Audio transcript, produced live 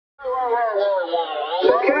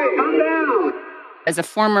Okay, calm down. As a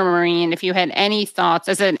former Marine, if you had any thoughts,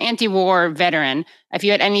 as an anti-war veteran, if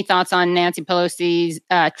you had any thoughts on Nancy Pelosi's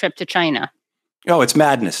trip to China. Oh, it's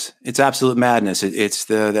madness. It's absolute madness. It's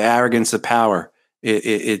the arrogance of power.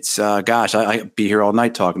 Gosh, I'd be here all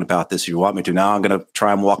night talking about this if you want me to. Now I'm going to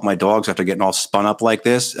try and walk my dogs after getting all spun up like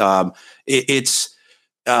this. It's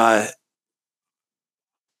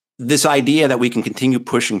this idea that we can continue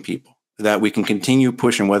pushing people, that we can continue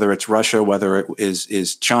pushing, whether it's Russia, whether it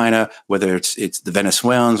is China, whether it's the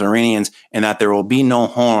Venezuelans, Iranians, and that there will be no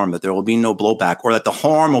harm, that there will be no blowback, or that the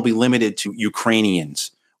harm will be limited to Ukrainians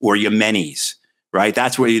or Yemenis. Right,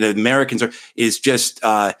 that's where the Americans are. Is just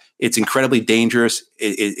it's incredibly dangerous.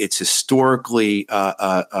 It's historically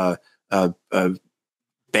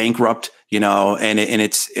bankrupt, and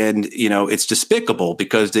it's despicable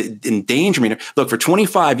because the endangerment. Look, for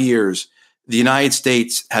 25 years, the United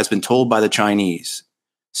States has been told by the Chinese,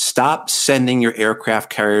 stop sending your aircraft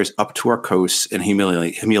carriers up to our coasts and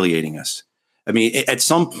humiliating us. I mean, at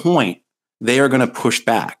some point, they are going to push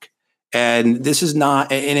back. And this is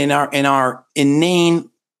not, and in our inane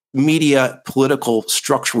media political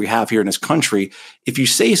structure we have here in this country, if you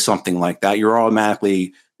say something like that, you're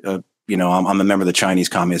automatically, I'm a member of the Chinese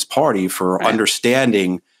Communist Party for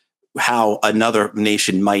understanding how another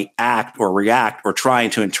nation might act or react or trying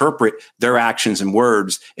to interpret their actions and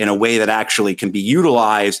words in a way that actually can be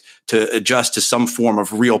utilized to adjust to some form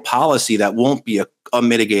of real policy that won't be a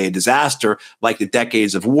unmitigated disaster like the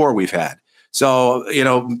decades of war we've had. So,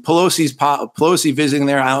 Pelosi visiting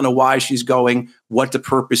there. I don't know why she's going, what the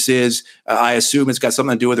purpose is. I assume it's got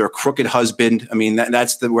something to do with her crooked husband. I mean,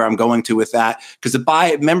 that's where I'm going to with that, because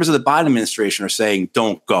the members of the Biden administration are saying,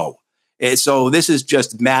 don't go. And so this is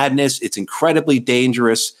just madness. It's incredibly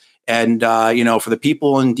dangerous. And, for the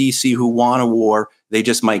people in D.C. who want a war, they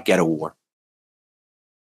just might get a war.